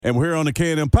And we're here on the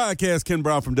K&M Podcast. Ken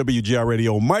Brown from WGR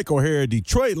Radio. Mike O'Hara,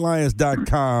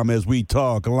 DetroitLions.com as we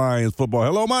talk Lions football.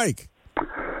 Hello, Mike.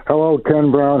 Hello,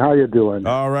 Ken Brown. How you doing?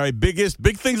 All right. Big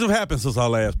things have happened since our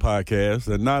last podcast,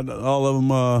 and not all of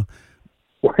them.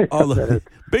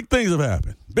 Big things have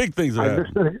happened. Big things have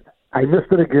happened. I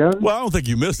missed it again? Well, I don't think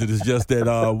you missed it. It's just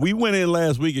that we went in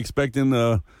last week expecting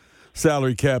the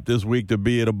salary cap this week to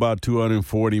be at about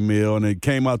 $240 million, and it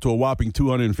came out to a whopping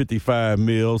 $255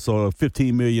 million, so a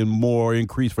 $15 million more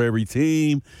increase for every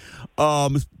team.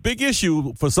 Big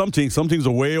issue for some teams. Some teams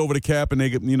are way over the cap, and they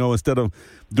get, instead of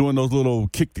doing those little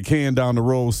kick the can down the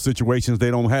road situations,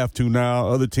 they don't have to now.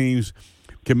 Other teams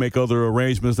can make other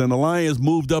arrangements, and the Lions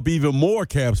moved up even more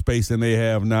cap space than they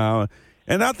have now.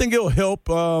 And I think it'll help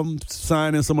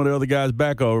signing some of the other guys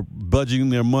back or budgeting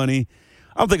their money.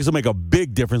 I don't think it's going to make a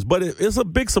big difference, but it's a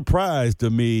big surprise to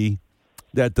me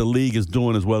that the league is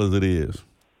doing as well as it is.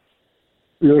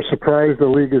 You're surprised the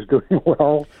league is doing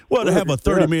well? Well, to have a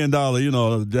 $30 million,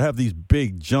 to have these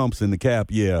big jumps in the cap,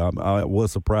 yeah, I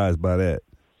was surprised by that.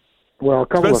 Well,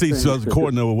 especially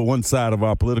according to one side of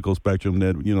our political spectrum,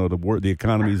 that the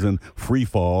economy's in free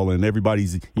fall and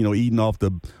everybody's eating off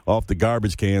the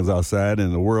garbage cans outside,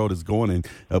 and the world is going. And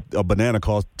a banana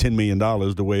costs $10 million.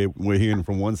 The way we're hearing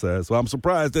from one side, so I'm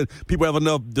surprised that people have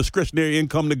enough discretionary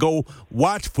income to go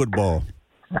watch football.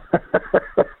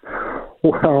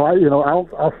 Well,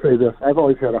 I'll say this: I've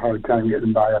always had a hard time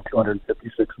getting by on $256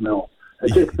 million.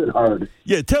 It makes it hard.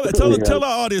 Yeah, tell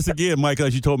our audience again, Mike,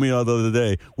 as you told me the other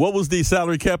day. What was the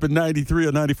salary cap in 93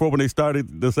 or 94 when they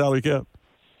started the salary cap?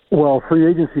 Well, free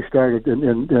agency started in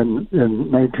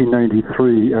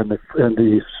 1993, and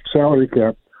the salary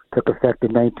cap took effect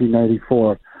in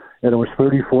 1994, and it was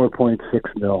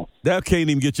 $34.6 million. That can't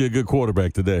even get you a good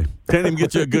quarterback today.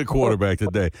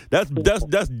 That's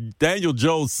Daniel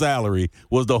Jones' salary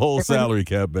was the whole salary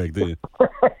cap back then.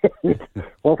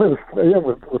 Well, with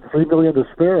 $3 million to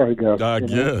spare, I guess. I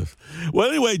guess. Well,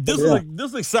 anyway, this is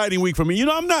an exciting week for me.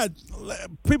 I'm not.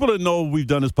 People that know we've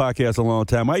done this podcast a long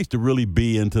time. I used to really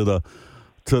be into the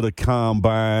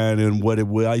combine and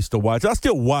I used to watch. I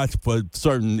still watch for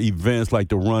certain events like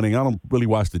the running. I don't really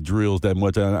watch the drills that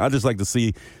much. I just like to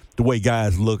see the way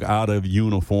guys look out of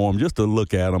uniform, just to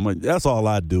look at them. That's all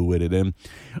I do with it. And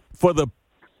for the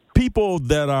people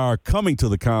that are coming to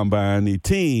the combine, the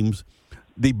teams,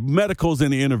 the medicals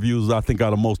and the interviews, I think,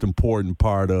 are the most important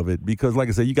part of it because, like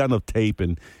I said, you got enough tape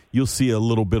and you'll see a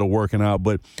little bit of working out.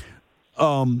 But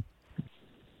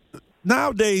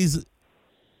nowadays,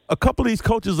 a couple of these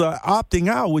coaches are opting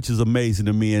out, which is amazing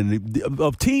to me. And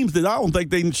of teams that I don't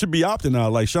think they should be opting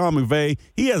out, like Sean McVay,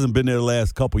 he hasn't been there the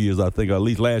last couple of years, I think, or at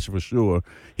least last year for sure.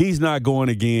 He's not going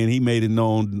again. He made it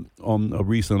known on a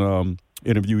recent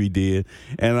interview he did.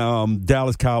 And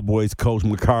Dallas Cowboys coach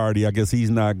McCarthy, I guess he's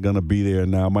not going to be there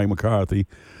now, Mike McCarthy.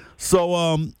 So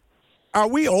are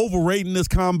we overrating this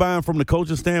combine from the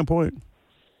coach's standpoint?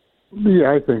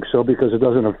 Yeah, I think so, because it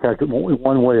doesn't affect it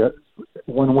one way or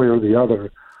the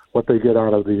other what they get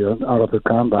out of the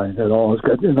combine at all. It's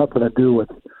got nothing to do with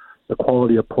the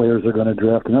quality of players they're going to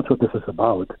draft, and that's what this is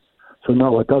about. So,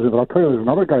 no, it doesn't. But I'll tell you, there's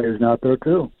another guy who's not there,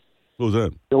 too. Who's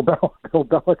that? Bill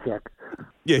Belichick.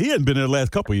 Yeah, he hadn't been there the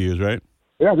last couple of years, right?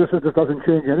 Yeah, this doesn't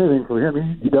change anything for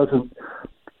him. He doesn't,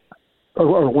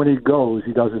 or when he goes,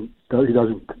 he doesn't do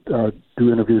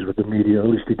interviews with the media. At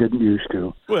least he didn't used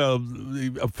to. Well,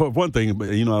 for one thing,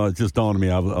 it just dawned on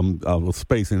me. I was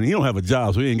spacing. He don't have a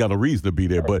job, so he ain't got a reason to be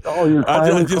there. But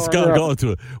I just got to go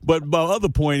to it. But my other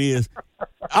point is,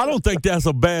 I don't think that's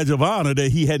a badge of honor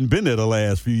that he hadn't been there the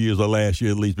last few years or last year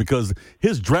at least, because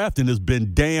his drafting has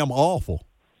been damn awful.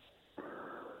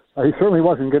 He certainly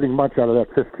wasn't getting much out of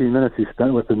that 15 minutes he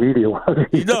spent with the media, was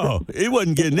he? No, he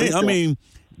wasn't getting it. I mean,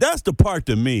 that's the part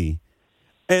to me.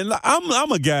 And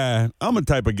I'm a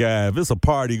type of guy, if it's a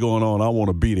party going on, I want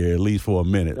to be there at least for a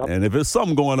minute. Yep. And if it's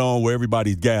something going on where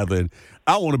everybody's gathering,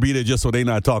 I want to be there just so they're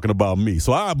not talking about me.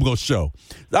 So I'm going to show.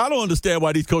 I don't understand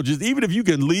why these coaches, even if you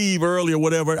can leave early or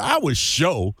whatever, I would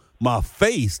show my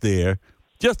face there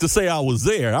just to say I was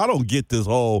there. I don't get this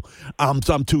whole I'm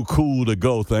too cool to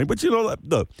go thing. But,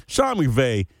 look, Sean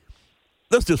McVay,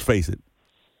 let's just face it.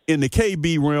 In the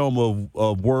KB realm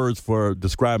of words for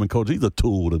describing coaches, he's a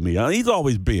tool to me. He's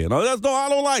always been. I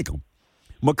don't like him.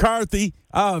 McCarthy,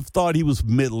 I thought he was a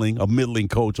middling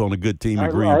coach on a good team in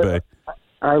Green Bay.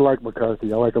 I like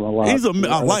McCarthy. I like him a lot.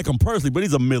 I like him personally, but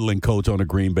he's a middling coach on a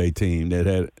Green Bay team that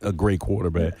had a great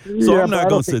quarterback. So I'm not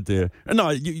going to sit there. No,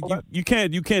 you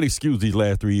can't excuse these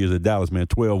last 3 years at Dallas, man.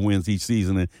 12 wins each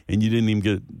season, and you didn't even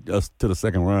get us to the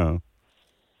second round.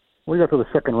 We got to the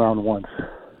second round once.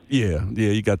 Yeah,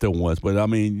 you got that once. But, I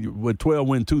mean, with 3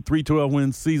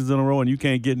 12-win seasons in a row, and you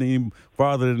can't get any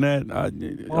farther than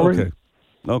that,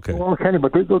 okay. Well, Kenny,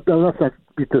 but let's not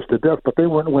beat this to death, but they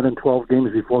weren't winning 12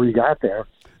 games before he got there.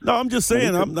 No, I'm just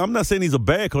saying, I'm not saying he's a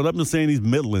bad coach. I'm just saying he's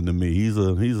middling to me. He's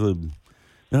a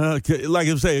like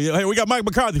I'm saying, hey, we got Mike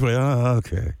McCarthy for you.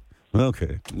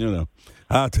 Okay,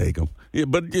 I'll take him. Yeah,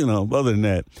 but, other than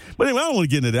that. But anyway, I don't want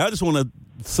to get into that. I just want to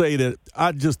say that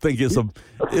I just think it's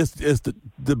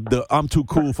the I'm too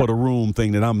cool for the room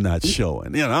thing that I'm not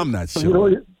showing. I'm not showing.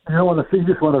 You don't want to see, you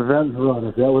just want to vent and run.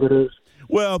 Is that what it is?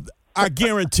 Well, I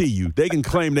guarantee you, they can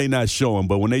claim they're not showing,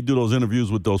 but when they do those interviews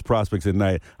with those prospects at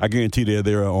night, I guarantee they're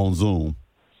there on Zoom.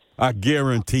 I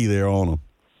guarantee they're on them.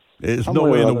 There's no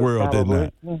way in the world they're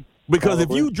not. Because if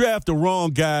you draft the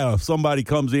wrong guy or somebody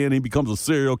comes in and he becomes a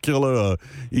serial killer or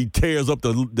he tears up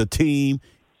the team,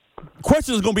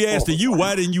 questions are going to be asked to you.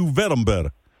 Why didn't you vet them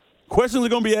better? Questions are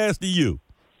going to be asked to you.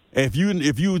 If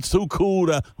you too cool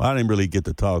to, I didn't really get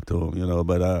to talk to him,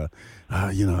 but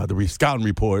the scouting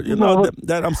report,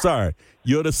 that I'm sorry.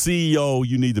 You're the CEO.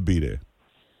 You need to be there.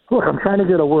 Look, I'm trying to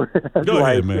get a word. Go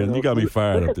ahead, man. You got me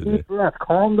fired up today.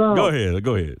 Calm down. Go ahead.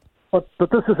 But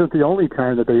this isn't the only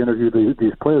time that they interview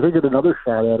these players. They get another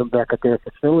shot at them back at their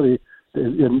facility for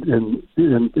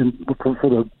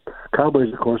the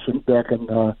Cowboys, of course, back in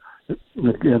what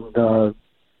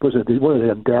are they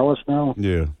in Dallas now?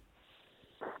 Yeah.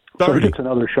 30. So he gets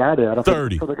another shot at them.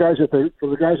 30. For the guys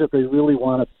that they really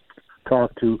want to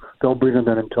talk to, they'll bring them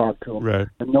in and talk to them. Right.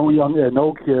 And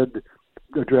no kid,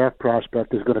 a draft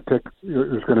prospect is going to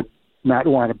not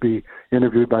want to be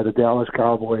interviewed by the Dallas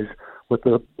Cowboys with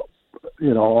the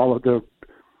all of the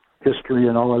history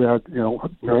and all of that,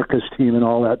 America's team and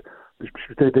all that.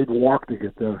 They'd walk to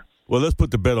get there. Well, let's put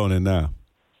the bet on it now.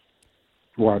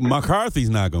 What? McCarthy's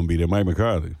not going to be there, Mike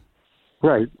McCarthy.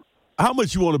 Right. How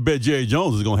much you want to bet Jerry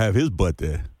Jones is going to have his butt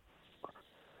there?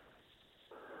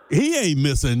 He ain't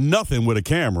missing nothing with a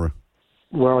camera.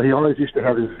 Well, he always used to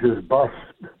have his bus.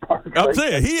 I'm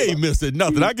saying, he ain't missing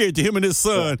nothing. I guarantee him and his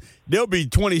son, there'll be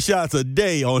 20 shots a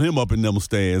day on him up in them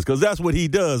stands because that's what he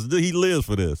does. He lives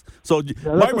for this. So,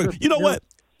 what?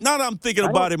 Now that I'm thinking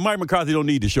about it, Mike McCarthy don't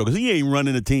need the show because he ain't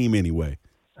running the team anyway.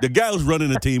 The guy who's running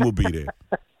the team will be there.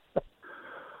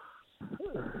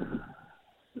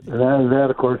 That,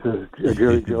 of course, is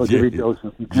Jerry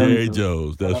Joseph. Jerry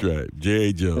Jones, that's right.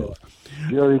 Jerry Jones.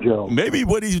 Jerry Jones. Maybe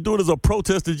what he's doing is a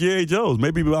protest to Jerry Jones.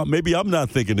 Maybe I'm not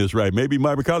thinking this right. Maybe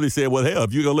Mike McCarthy said, well, hell,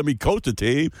 if you're going to let me coach a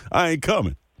team, I ain't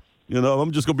coming.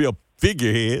 I'm just going to be a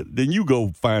figurehead. Then you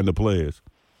go find the players.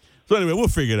 So anyway, we'll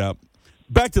figure it out.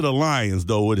 Back to the Lions,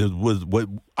 though, what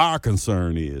our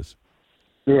concern is.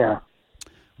 Yeah.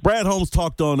 Brad Holmes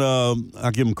talked on,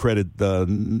 I give him credit, their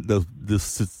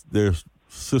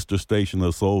sister station,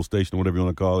 the soul station, whatever you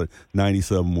want to call it,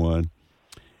 97.1.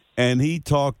 And he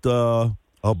talked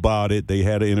about it. They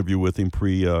had an interview with him,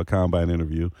 pre-combine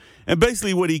interview. And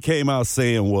basically what he came out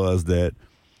saying was that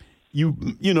you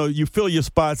fill your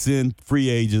spots in free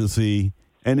agency,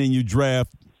 and then you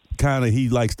draft kind of he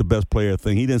likes the best player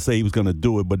thing. He didn't say he was going to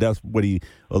do it, but that's what he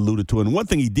alluded to. And one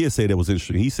thing he did say that was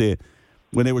interesting, he said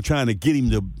when they were trying to get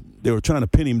him they were trying to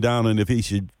pin him down on if he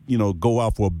should, go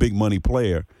out for a big money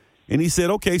player. And he said,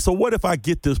 okay, so what if I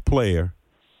get this player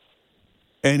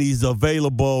and he's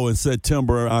available in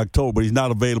September, October, but he's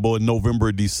not available in November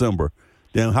or December?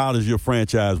 Then how does your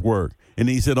franchise work? And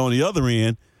he said on the other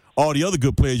end, all the other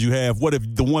good players you have, what if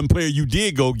the one player you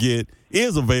did go get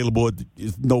is available in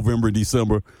November,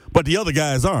 December, but the other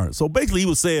guys aren't? So basically he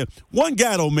was saying one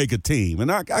guy don't make a team. And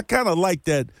I kind of like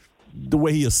that, the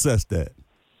way he assessed that.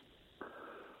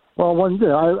 Well,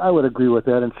 I would agree with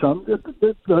that. And it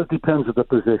depends on the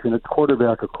position. At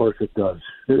quarterback, of course, it does.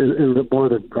 It more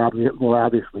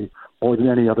obviously more than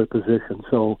any other position.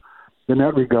 So in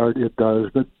that regard, it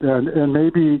does. But and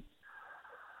maybe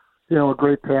a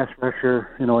great pass rusher,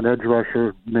 an edge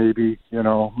rusher, maybe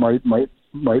might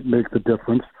make the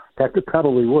difference. In fact, it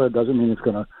probably would. Doesn't mean he's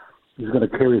gonna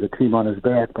carry the team on his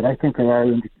back. But I think there are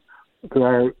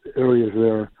areas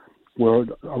there where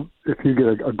if you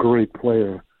get a great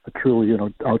player, a truly,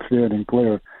 outstanding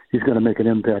player, he's going to make an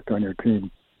impact on your team.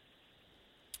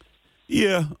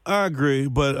 Yeah, I agree,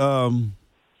 but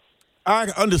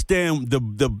I understand the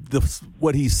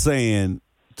what he's saying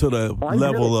to the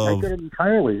level of. I get it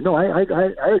entirely. No, I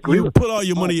agree. You put all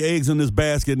your money, eggs in this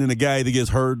basket, and then the guy that gets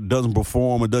hurt, doesn't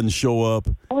perform, or doesn't show up,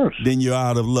 then you're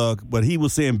out of luck. But he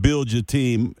was saying build your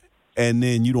team, and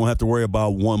then you don't have to worry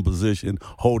about one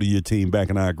holding your team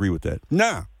back, and I agree with that.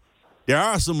 Now, there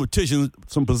are some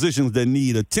positions that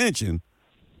need attention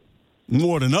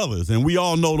more than others, and we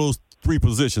all know those three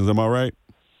positions. Am I right?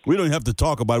 We don't have to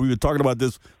talk about it. We've been talking about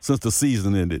this since the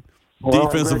season ended. Well,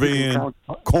 Defensive end,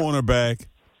 cornerback,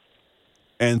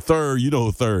 and third. You know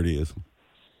who third is?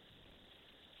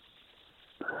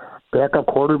 Backup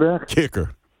quarterback,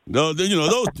 kicker. No, you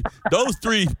know those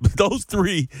three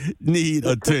need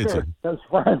attention. That's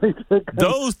fine.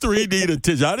 Those three need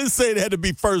attention. I didn't say they had to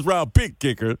be first round pick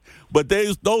kicker, but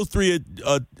those three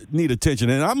need attention.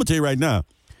 And I'm gonna tell you right now,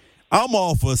 I'm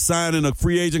all for signing a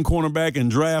free agent cornerback and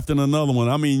drafting another one.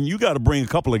 I mean, you got to bring a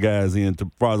couple of guys in, as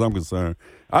far as I'm concerned.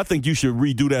 I think you should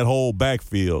redo that whole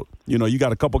backfield. You know, you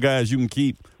got a couple guys you can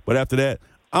keep, but after that,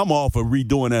 I'm all for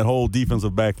redoing that whole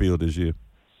defensive backfield this year.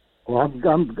 Well,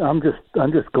 I'm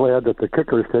just glad that the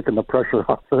kicker is taking the pressure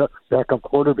off the backup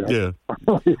quarterback. Yeah.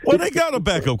 Well, they got a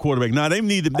backup quarterback now. They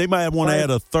might want to add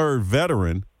a third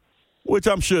veteran, which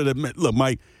I'm sure that look,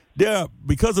 Mike.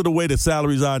 Because of the way the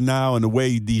salaries are now and the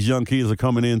way these young kids are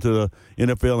coming into the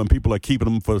NFL and people are keeping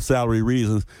them for salary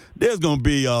reasons, there's going to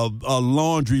be a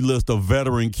laundry list of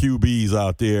veteran QBs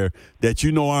out there that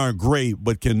you know aren't great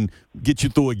but can get you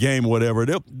through a game or whatever.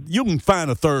 You can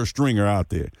find a third stringer out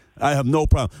there. I have no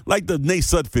problem. Like the Nate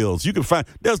Sudfelds. You can find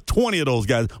 – there's 20 of those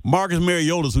guys. Marcus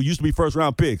Mariotas, who used to be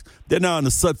first-round picks, they're now in the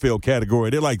Sudfeld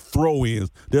category. They're like throw-ins.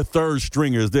 They're third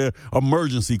stringers. They're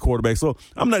emergency quarterbacks. So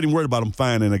I'm not even worried about them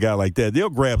finding a guy like that.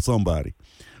 They'll grab somebody.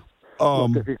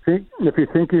 Look, if you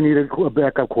think you need a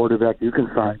backup quarterback, you can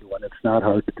find one. It's not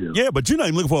hard to do. Yeah, but you're not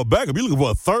even looking for a backup. You're looking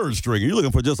for a third stringer. You're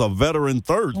looking for just a veteran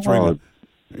third stringer.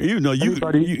 You know,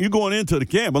 you going into the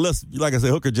camp, unless, like I said,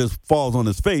 Hooker just falls on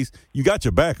his face, you got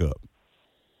your backup.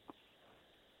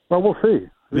 Well, we'll see.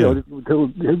 Yeah.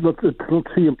 Let's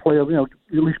see him play. You know,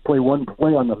 at least play one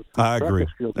play on the practice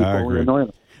field. I agree.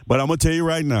 But I'm going to tell you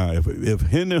right now, if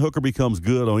Hendon Hooker becomes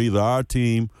good on either our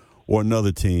team or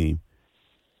another team,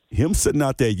 him sitting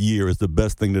out that year is the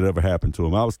best thing that ever happened to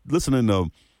him. I was listening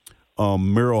to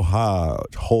Merrill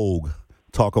Hogue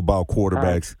talk about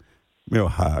quarterbacks. Merrill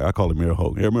Hyde. I call him Merrill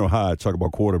Hogue. Merrill Hyde talk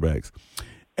about quarterbacks.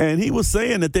 And he was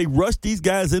saying that they rush these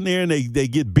guys in there and they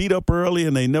get beat up early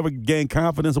and they never gain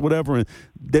confidence or whatever, and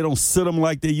they don't sit them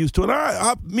like they used to.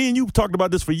 And me and you talked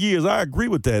about this for years. I agree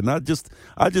with that. And I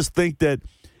just think that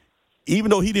even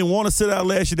though he didn't want to sit out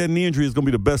last year, that knee injury is going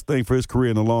to be the best thing for his career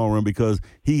in the long run, because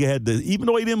he had even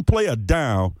though he didn't play a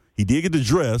down, he did get to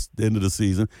dress at the end of the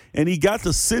season, and he got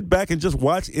to sit back and just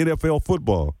watch NFL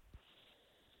football.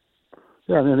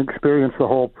 Yeah, and experience the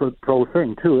whole pro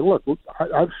thing too. Look,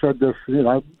 I've said this. You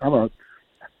know, I'm a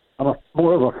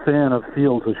more of a fan of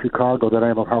Fields of Chicago than I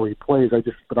am of how he plays. I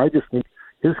just think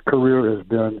his career has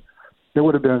been. It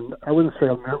would have been. I wouldn't say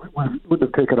it wouldn't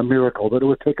have taken a miracle, but it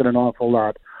would have taken an awful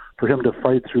lot for him to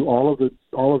fight through all of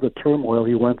the turmoil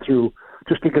he went through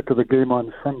just to get to the game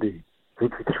on Sunday for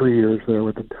 3 years there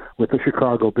with the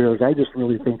Chicago Bears. I just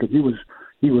really think that he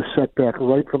was set back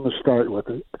right from the start with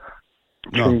it.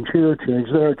 Change here, change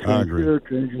there, change here,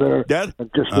 change there.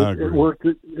 It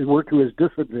worked to his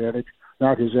disadvantage,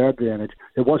 not his advantage.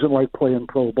 It wasn't like playing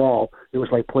pro ball. It was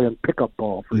like playing pickup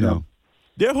ball for him.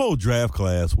 Their whole draft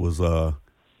class was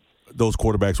those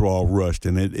quarterbacks were all rushed,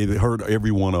 and it hurt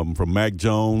every one of them, from Mac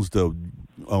Jones to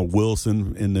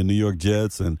Wilson in the New York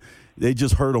Jets, and they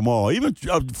just hurt them all. Even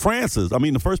Francis, I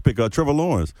mean, the first pick, Trevor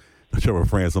Lawrence. Trevor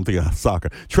Francis, I'm thinking of soccer.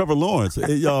 Trevor Lawrence,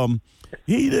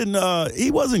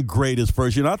 he wasn't great his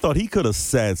first year. And I thought he could have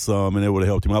sat some and it would have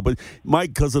helped him out. But,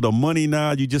 Mike, because of the money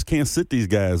now, you just can't sit these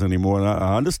guys anymore. And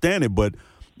I understand it, but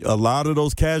a lot of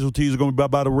those casualties are going to be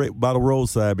by the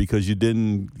roadside because you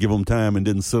didn't give them time and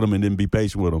didn't sit them and didn't be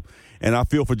patient with them. And I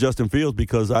feel for Justin Fields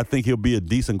because I think he'll be a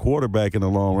decent quarterback in the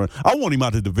long run. I want him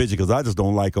out of the division because I just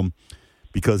don't like him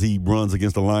because he runs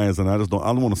against the Lions, and I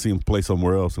don't want to see him play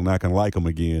somewhere else, and I can like him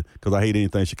again because I hate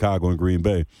anything Chicago and Green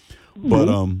Bay. But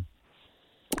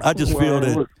I just feel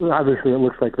that obviously it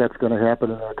looks like that's going to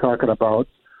happen, and they're talking about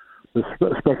the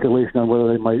speculation on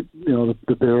whether they might,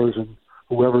 the Bears and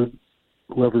whoever's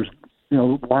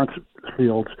wants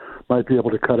Fields might be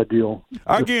able to cut a deal.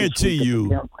 I guarantee you,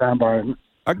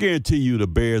 the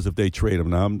Bears, if they trade him,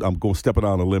 now I'm going stepping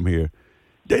out on a limb here,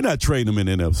 they're not trading him in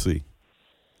the NFC.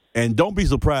 And don't be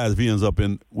surprised if he ends up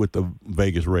with the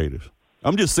Vegas Raiders.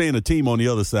 I'm just saying the team on the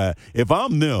other side. If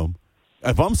I'm them,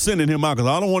 if I'm sending him out, because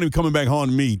I don't want him coming back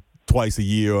haunting me twice a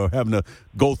year or having to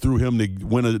go through him to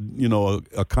win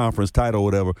a conference title or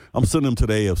whatever, I'm sending him to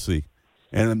the AFC.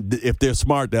 And if they're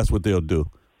smart, that's what they'll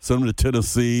do. Send him to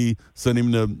Tennessee, send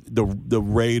him to the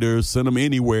Raiders, send him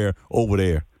anywhere over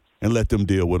there and let them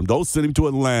deal with him. Don't send him to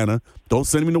Atlanta. Don't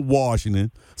send him to Washington.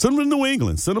 Send him to New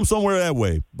England. Send him somewhere that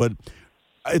way. But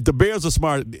if the Bears are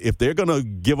smart, if they're going to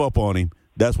give up on him,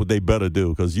 that's what they better do,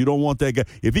 because you don't want that guy.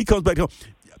 If he comes back home,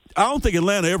 I don't think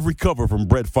Atlanta ever recovered from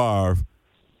Brett Favre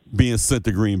being sent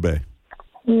to Green Bay?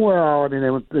 Well, I mean,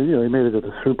 they made it to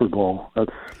the Super Bowl.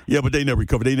 Yeah, but they never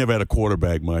recovered. They never had a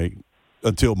quarterback, Mike,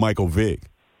 until Michael Vick.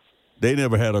 They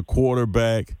never had a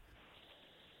quarterback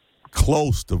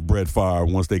close to Brett Favre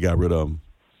once they got rid of him.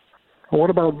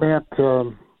 What about Matt?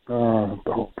 What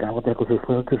the heck was his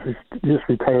name? He just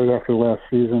retired after last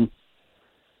season.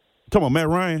 Talking about Matt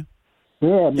Ryan?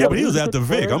 Yeah, but he was after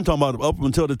Vick. I'm talking about up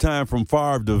until the time from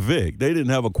Favre to Vick. They didn't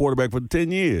have a quarterback for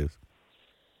 10 years.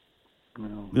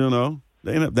 No. You know?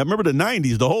 Remember the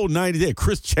 90s, the whole 90s, they had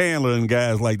Chris Chandler and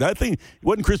guys like that. I think,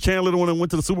 wasn't Chris Chandler the one that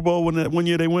went to the Super Bowl one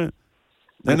year they went?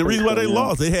 And the reason why they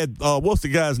lost, they had, what's the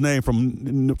guy's name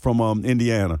from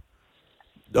Indiana?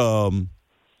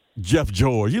 Jeff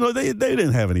George. You know, they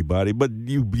didn't have anybody, but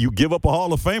you give up a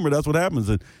Hall of Famer, that's what happens.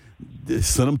 And they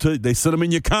send them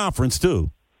in your conference,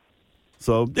 too.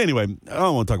 So, anyway, I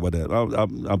don't want to talk about that.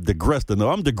 I'm digressing.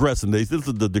 No, I'm digressing. This is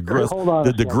the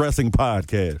digressing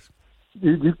podcast.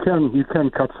 You can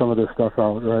cut some of this stuff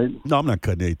out, right? No, I'm not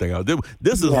cutting anything out.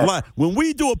 This is live. When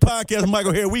we do a podcast,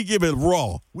 Michael, here, we give it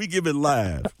raw. We give it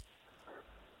live.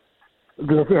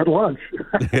 At lunch.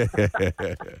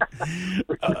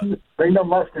 Bring no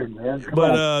mustard, man.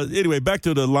 But anyway, back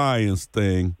to the Lions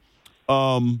thing.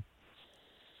 We'll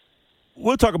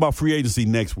talk about free agency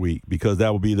next week because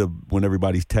that will be when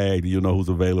everybody's tagged. You'll know who's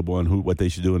available and what they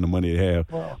should do and the money they have.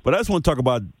 Wow. But I just want to talk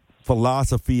about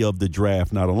philosophy of the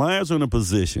draft. Now, the Lions are in a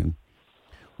position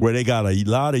where they got a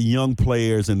lot of young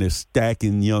players and they're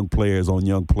stacking young players on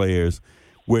young players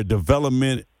where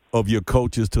development of your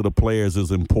coaches to the players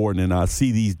is important. And I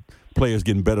see these players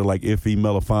getting better like Ife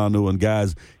Melifonwu and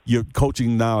guys. Your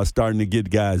coaching now is starting to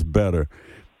get guys better.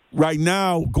 Right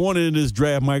now, going into this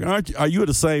draft, Mike, are you at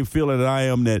the same feeling that I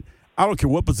am that I don't care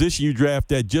what position you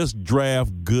draft at, just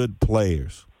draft good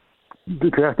players?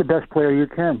 Draft the best player you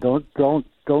can. Don't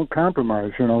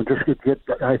compromise. You know, just get.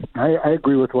 I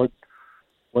agree with what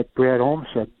Brad Holmes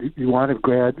said. You want to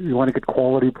get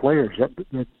quality players.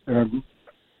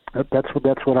 That's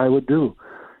what I would do.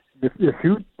 If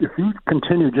you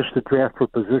continue just to draft for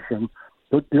position,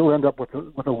 you'll end up with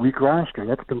a weak roster.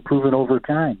 That's been proven over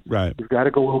time. Right. You've got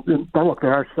to go. Look,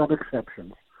 there are some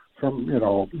exceptions.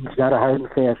 It's not a hard and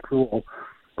fast rule,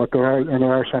 but there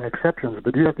are some exceptions.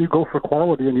 But you have to go for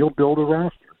quality, and you'll build a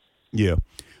roster. Yeah.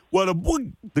 Well,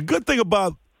 the good thing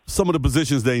about some of the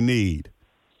positions they need,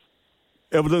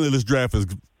 evidently this draft is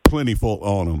plentiful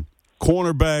on them.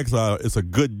 Cornerbacks, it's a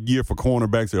good year for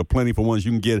cornerbacks. There are plenty for ones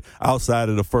you can get outside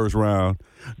of the first round.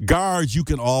 Guards, you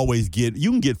can always get. You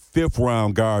can get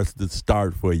fifth-round guards that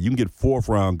start for you. You can get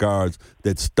fourth-round guards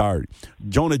that start.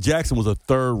 Jonah Jackson was a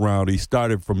third-rounder. He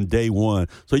started from day one.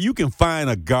 So you can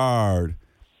find a guard,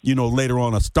 later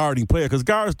on, a starting player, because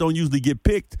guards don't usually get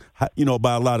picked,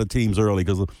 by a lot of teams early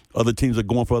because other teams are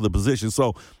going for other positions.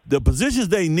 So the positions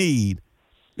they need,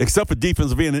 except for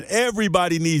defensive end, and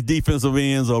everybody needs defensive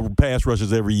ends or pass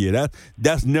rushers every year.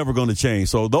 That's never going to change.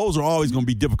 So those are always going to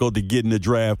be difficult to get in the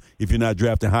draft if you're not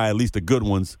drafting high, at least the good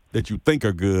ones that you think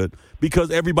are good,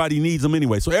 because everybody needs them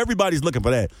anyway. So everybody's looking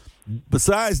for that.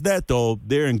 Besides that, though,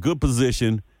 they're in good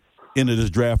position into this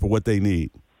draft for what they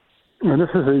need. And this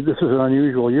is an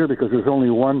unusual year because there's only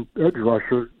one edge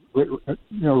rusher,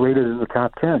 rated in the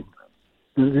top 10.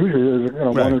 Usually there's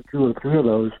right. One or two or three of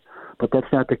those. But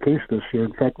that's not the case this year.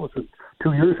 In fact, was it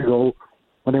 2 years ago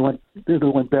when they went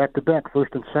back to back,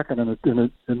 first and second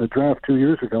in the draft 2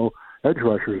 years ago, edge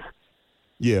rushers.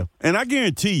 Yeah, and I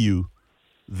guarantee you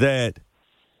that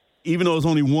even though it's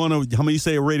only one of how many you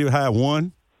say a rated high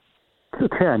 1?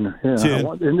 10, yeah, 10.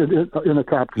 In the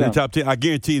top 10. In the top 10, I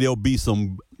guarantee there'll be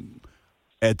some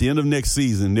at the end of next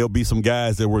season. There'll be some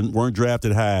guys that weren't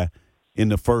drafted high in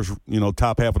the first,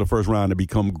 top half of the first round to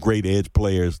become great edge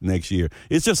players next year.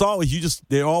 It's just always,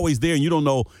 they're always there, and you don't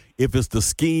know if it's the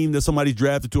scheme that somebody's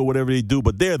drafted to or whatever they do,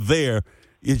 but they're there.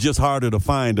 It's just harder to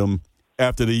find them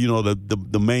after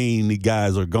the main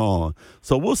guys are gone.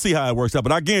 So we'll see how it works out.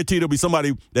 But I guarantee there'll be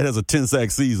somebody that has a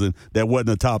 10-sack season that wasn't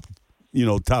a top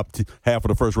half of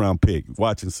the first round pick.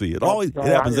 Watch and see. It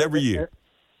happens every year.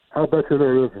 I'll bet you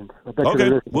there isn't.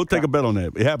 Okay, we'll take a bet on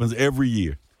that. It happens every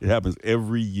year.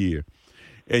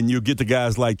 And you get the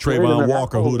guys like Trayvon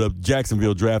Walker, who the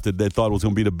Jacksonville drafted, that thought was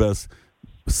going to be the best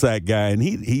sack guy. And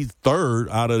he's third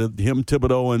out of him,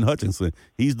 Thibodeau, and Hutchinson.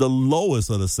 He's the lowest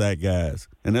of the sack guys.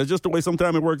 And that's just the way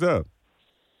sometimes it works out.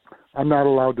 I'm not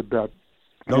allowed to bet.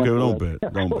 Okay, don't bet.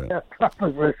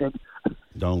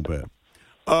 Don't bet.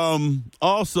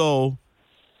 Also,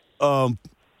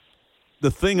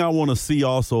 the thing I want to see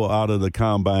also out of the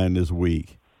combine this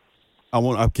week,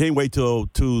 I can't wait till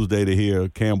Tuesday to hear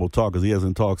Campbell talk because he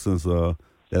hasn't talked since that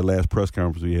last press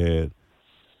conference we had.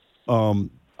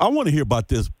 I want to hear about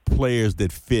this players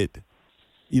that fit.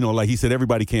 Like he said,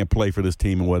 everybody can't play for this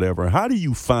team and whatever. How do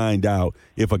you find out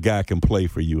if a guy can play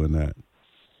for you or not?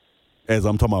 As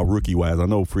I'm talking about rookie-wise. I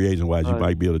know free agent-wise you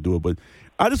might be able to do it. But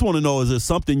I just want to know, is there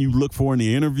something you look for in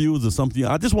the interviews or something?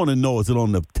 I just want to know, is it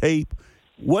on the tape?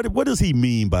 What does he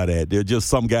mean by that? There are just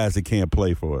some guys that can't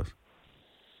play for us.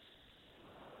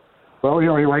 Well, he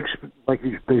likes, like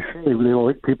they say, they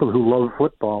like people who love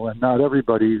football, and not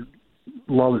everybody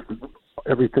loves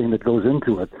everything that goes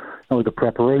into it. The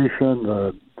preparation,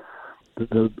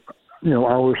 the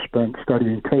hours spent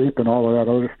studying tape and all of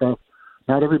that other stuff.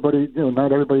 Not everybody's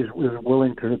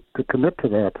willing to commit to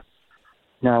that.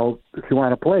 Now, if you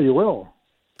want to play, you will.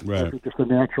 Right. If you're just a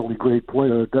naturally great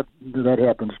player, that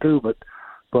happens too. But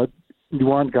you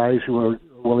want guys who are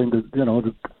willing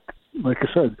to, like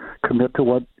I said, commit to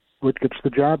what gets the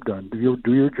job done. Do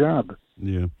your job.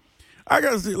 Yeah.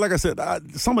 Like I said,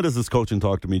 some of this is coaching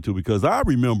talk to me, too, because I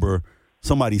remember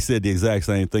somebody said the exact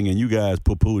same thing, and you guys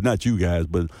poo-pooed, not you guys,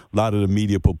 but a lot of the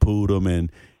media poo-pooed them,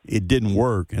 and it didn't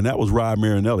work, and that was Rod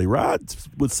Marinelli. Rod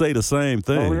would say the same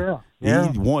thing. Oh,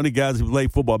 yeah. He wanted guys who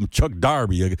played football. Chuck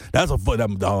Darby, that's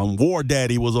War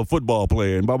Daddy was a football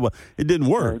player, and blah, blah. It didn't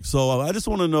work. Right. So I just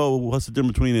want to know what's the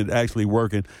difference between it actually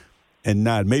working and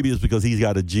not. Maybe it's because he's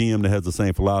got a GM that has the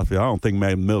same philosophy. I don't think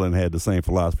Matt Millen had the same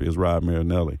philosophy as Rod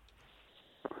Marinelli.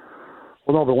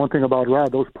 Well, no, the one thing about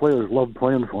Rod, those players loved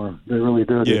playing for him. They really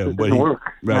did. Yeah, it didn't work.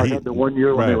 Right, I had the 1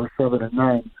 year when they were 7 and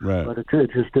 9, right. But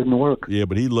it just didn't work. Yeah,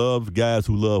 but he loved guys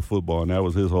who love football, and that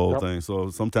was his whole thing.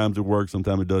 So sometimes it works,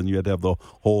 sometimes it doesn't. You have to have the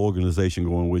whole organization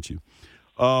going with you.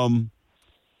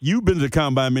 You've been to the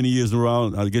Combine many years in a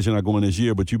row. I guess you're not going this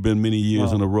year, but you've been many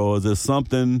years in a row. Is there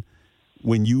something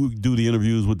when you do the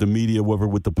interviews with the media, whether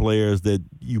with the players, that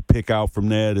you pick out from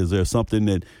that? Is there something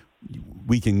that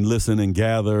we can listen and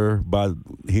gather by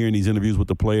hearing these interviews with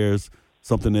the players,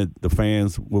 something that the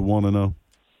fans would want to know?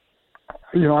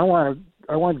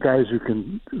 I want guys who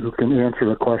can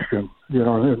answer a question.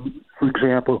 And for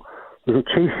example,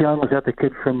 Chase Young, was that the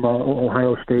kid from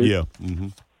Ohio State? Yeah. Mm-hmm.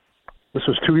 This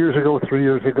was 2 years ago, 3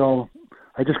 years ago.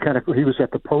 He was at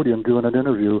the podium doing an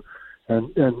interview, and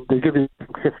they give you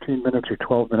 15 minutes or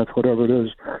 12 minutes, whatever it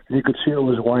is, and you could see it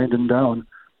was winding down.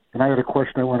 And I had a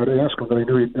question I wanted to ask him, but I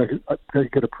knew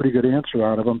I'd get a pretty good answer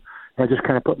out of him. And I just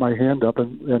kind of put my hand up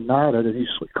and nodded, and he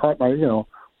caught my,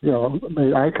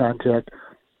 made eye contact.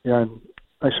 And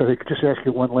I said, "I could just ask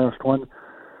you one last one."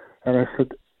 And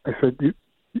I said,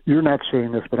 "You're not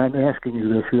saying this, but I'm asking you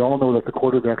this. We all know that the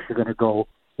quarterbacks are going to go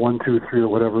 1, 2, 3, or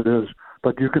whatever it is.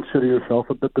 But do you consider yourself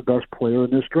the best player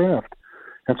in this draft?"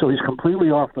 And so he's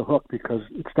completely off the hook because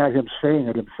it's not him saying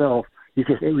it himself. He's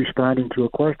just responding to a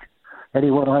question. And he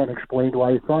went on and explained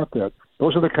why he thought that.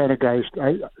 Those are the kind of guys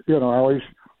I always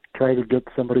try to get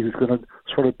somebody who's going to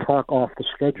sort of talk off the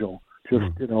schedule. Just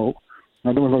in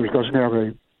other words,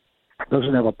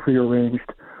 doesn't have a prearranged,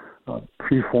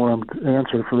 preformed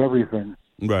answer for everything.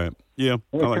 Right. Yeah.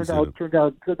 And it turned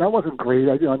out that wasn't great.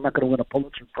 I'm not going to win a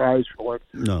Pulitzer Prize for it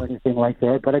or anything like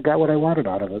that, but I got what I wanted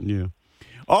out of it. Yeah.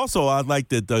 Also, I like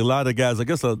that a lot of guys, I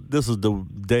guess this is the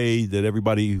day that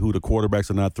everybody who the quarterbacks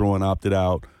are not throwing opted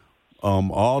out.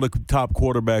 All the top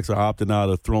quarterbacks are opting out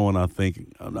of throwing, I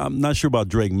think. I'm not sure about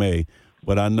Drake May,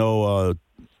 but I know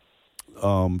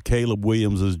Caleb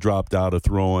Williams has dropped out of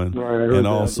throwing. Right, and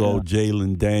also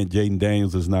Jaden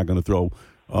Daniels is not going to throw.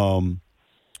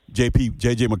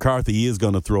 J.J. McCarthy is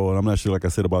going to throw, and I'm not sure, like I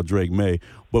said, about Drake May.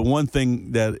 But one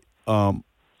thing that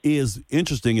is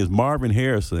interesting is Marvin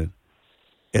Harrison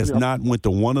has not went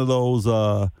to one of those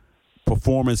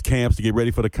performance camps to get ready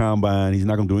for the Combine. He's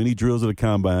not going to do any drills at the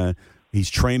Combine. He's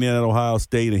training at Ohio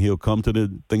State, and he'll come to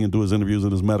the thing and do his interviews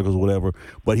and his medicals or whatever.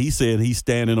 But he said he's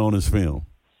standing on his film,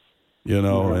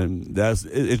 and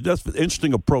it's just an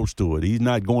interesting approach to it. He's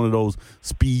not going to those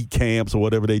speed camps or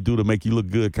whatever they do to make you look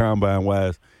good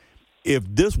Combine-wise. If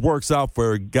this works out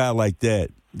for a guy like that,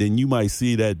 then you might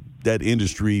see that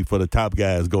industry for the top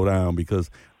guys go down, because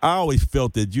I always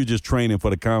felt that you're just training for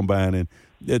the Combine, and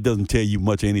that doesn't tell you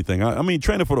much of anything. I mean,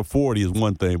 training for the 40 is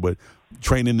one thing, but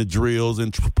training the drills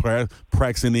and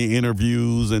practicing the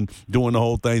interviews and doing the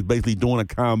whole thing, basically doing a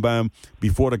Combine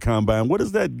before the Combine, what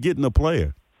does that get in a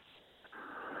player?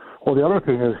 Well, the other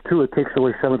thing is, too, it takes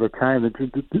away some of the time.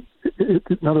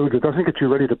 In other words, it doesn't get you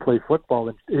ready to play football.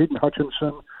 And Aiden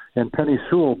Hutchinson and Penny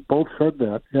Sewell both said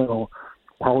that,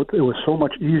 how it was so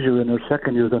much easier in their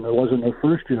second year than it was in their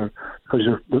first year, because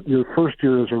your first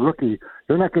year as a rookie,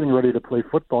 you're not getting ready to play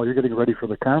football. You're getting ready for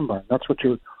the Combine. That's what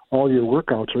all your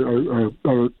workouts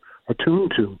are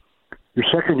attuned to. Your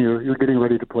second year, you're getting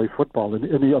ready to play football. And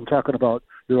I'm talking about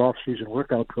your off-season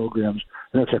workout programs,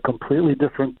 and it's a completely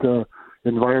different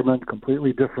environment,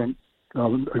 completely different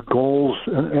goals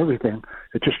and everything.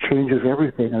 It just changes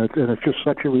everything, and it's just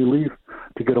such a relief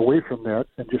to get away from that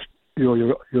and just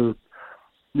your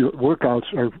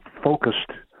workouts are focused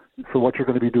for what you're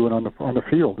going to be doing on the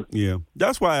field. Yeah,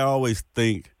 that's why I always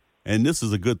think, and this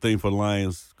is a good thing for the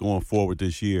Lions going forward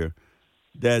this year,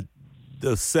 that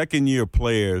the second-year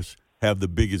players have the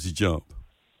biggest jump.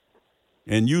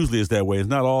 And usually it's that way. It's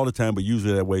not all the time, but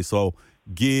usually that way. So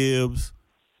Gibbs,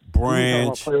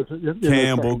 Branch,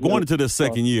 Campbell, going into their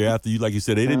second year after, like you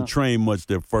said, they didn't train much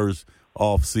their first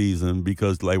off season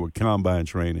because they were combine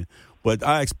training. But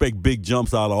I expect big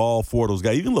jumps out of all four of those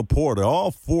guys. Even Laporta, all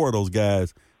four of those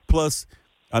guys. Plus,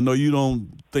 I know you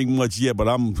don't think much yet, but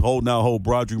I'm holding out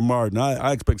Broderick Martin.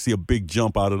 I expect to see a big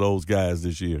jump out of those guys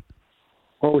this year.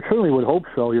 Well, we certainly would hope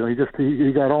so. You know,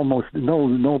 he got almost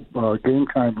no game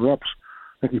time reps.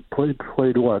 I think he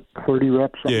played what, 30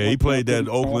 reps? Yeah, he played that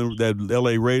Oakland, that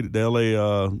L.A. Raider,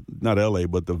 not L.A.,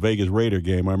 but the Vegas Raider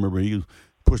game. I remember he was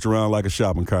pushed around like a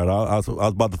shopping cart. I was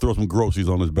about to throw some groceries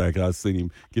on his back. I seen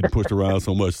him getting pushed around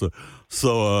so much.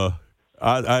 So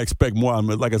I expect more. I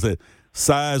mean, like I said,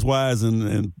 size-wise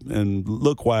and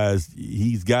look-wise,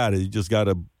 he's got it. You just got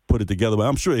to put it together. But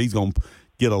I'm sure he's going to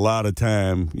get a lot of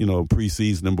time,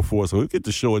 preseason and before, so he'll get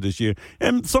to show it this year.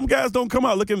 And some guys don't come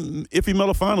out. Look at Iffy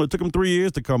Melifonwu. It took him 3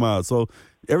 years to come out. So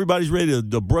everybody's ready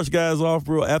to brush guys off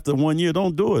after 1 year.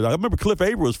 Don't do it. I remember Cliff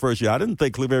Avrill's first year. I didn't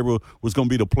think Cliff Avril was going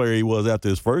to be the player he was after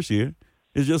his first year.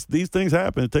 It's just these things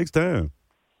happen. It takes time.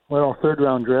 Well,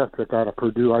 third-round draft pick out of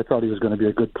Purdue, I thought he was going to be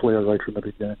a good player right from the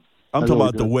beginning. I'm talking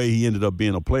about the way he ended up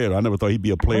being a player. I never thought he'd be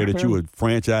a player that you would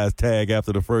franchise tag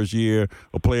after the first year,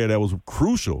 a player that was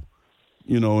crucial,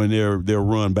 in their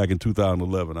run back in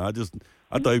 2011. I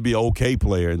thought he'd be an okay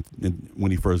player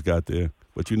when he first got there,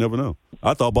 but you never know.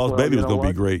 I thought Boss Bailey was going to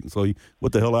be great, so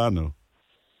what the hell I know?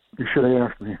 You should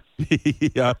have asked me.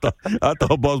 Yeah, I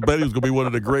thought Boss Bailey was going to be one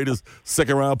of the greatest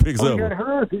second-round picks ever. He got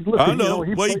hurt. Listen, I know.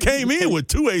 He came in with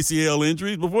 2 ACL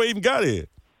injuries before he even got here.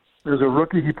 As a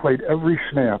rookie, he played every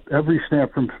snap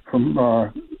from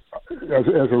as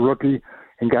a rookie,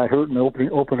 and got hurt in the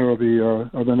opener of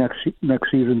the next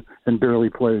season and barely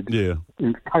played. Yeah,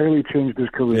 entirely changed his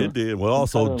career. It did. Well,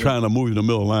 also trying to move him to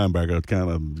middle linebacker kind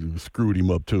of screwed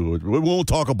him up too. We won't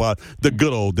talk about the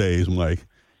good old days, Mike.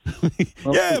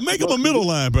 Yeah, make him a middle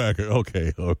linebacker.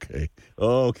 Okay.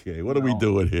 What are we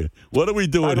doing here? What are we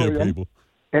doing here, people?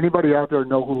 Anybody out there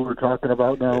know who we're talking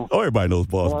about now? Oh, everybody knows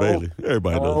Boss Bailey.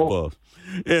 Everybody knows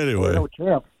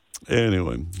Boss.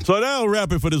 Anyway, so that'll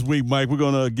wrap it for this week, Mike. We're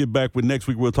going to get back with next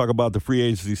week. We'll talk about the free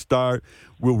agency start.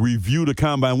 We'll review the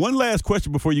combine. One last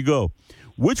question before you go.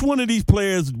 Which one of these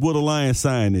players will the Lions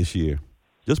sign this year?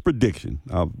 Just prediction.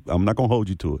 I'm not going to hold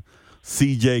you to it.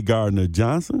 C.J.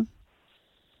 Gardner-Johnson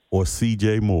or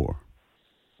C.J. Moore?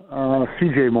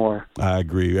 C.J. Moore. I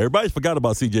agree. Everybody's forgot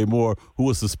about C.J. Moore, who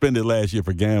was suspended last year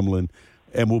for gambling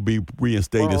and will be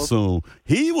reinstated soon.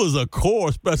 He was a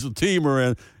core special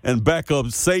teamer and backup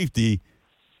safety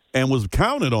and was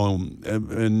counted on,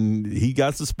 and he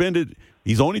got suspended.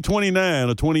 He's only 29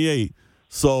 or 28.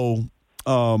 So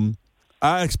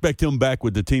I expect him back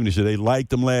with the team this year. They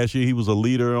liked him last year. He was a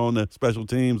leader on the special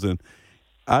teams, and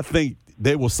I think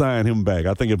they will sign him back.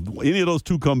 I think if any of those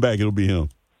two come back, it'll be him.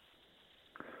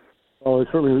 Oh,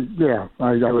 certainly, yeah,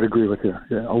 I would agree with you.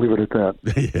 Yeah, I'll leave it at that.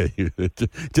 Yeah,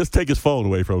 just take his phone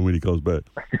away from him when he comes back.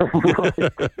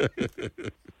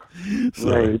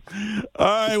 Right. All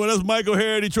right, well, that's Michael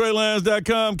Harry,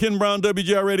 DetroitLions.com, Ken Brown,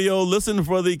 WGR Radio. Listen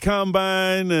for the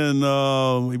combine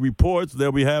and reports.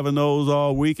 They'll be having those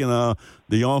all week, and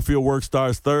the on-field work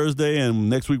starts Thursday, and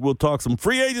next week we'll talk some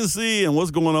free agency and what's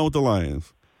going on with the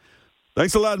Lions.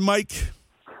 Thanks a lot, Mike.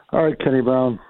 All right, Kenny Brown.